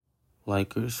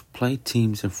Lakers, play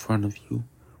teams in front of you.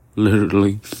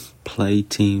 Literally, play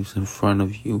teams in front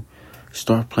of you.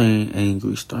 Start playing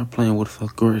angry. Start playing with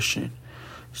aggression.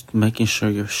 Making sure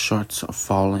your shots are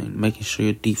falling. Making sure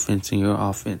your defense and your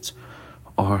offense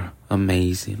are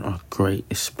amazing, are great,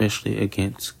 especially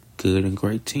against good and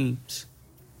great teams.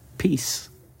 Peace.